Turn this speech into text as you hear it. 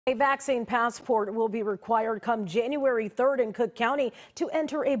A vaccine passport will be required come January 3rd in Cook County to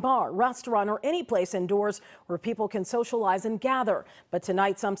enter a bar, restaurant, or any place indoors where people can socialize and gather. But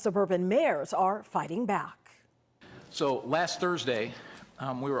tonight, some suburban mayors are fighting back. So last Thursday,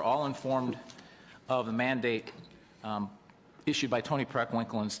 we were all informed of the mandate issued by Tony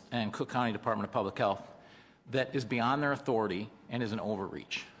Preckwinkle and Cook County Department of Public Health that is beyond their authority and is an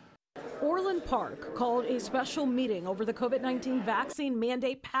overreach. Orland Park called a special meeting over the COVID-19 vaccine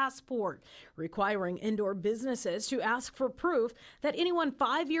mandate passport, requiring indoor businesses to ask for proof that anyone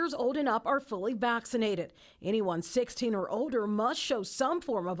 5 years old and up are fully vaccinated. Anyone 16 or older must show some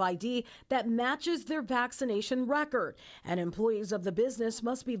form of ID that matches their vaccination record, and employees of the business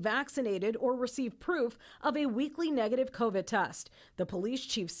must be vaccinated or receive proof of a weekly negative COVID test. The police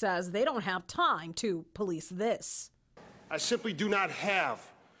chief says they don't have time to police this. I simply do not have,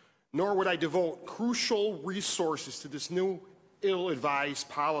 nor would I devote crucial resources to this new ill-advised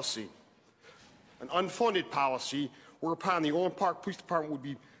policy, an unfunded policy whereupon the Orland Park Police Department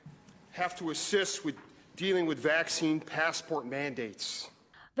would have to assist with dealing with vaccine passport mandates.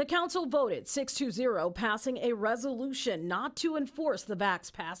 The council voted 6-0, passing a resolution not to enforce the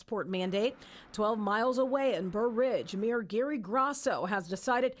Vax passport mandate. 12 miles away in Burr Ridge, Mayor Gary Grasso has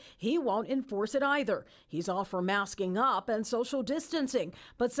decided he won't enforce it either. He's all for masking up and social distancing,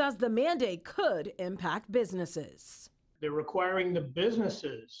 but says the mandate could impact businesses. They're requiring the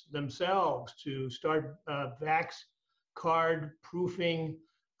businesses themselves to start Vax card proofing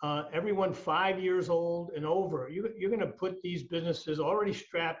everyone 5 years old and over. You're going to put these businesses already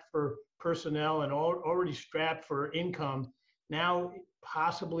strapped for personnel and already strapped for income, now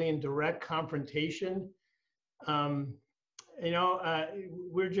possibly in direct confrontation. We're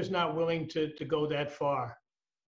just not willing to go that far.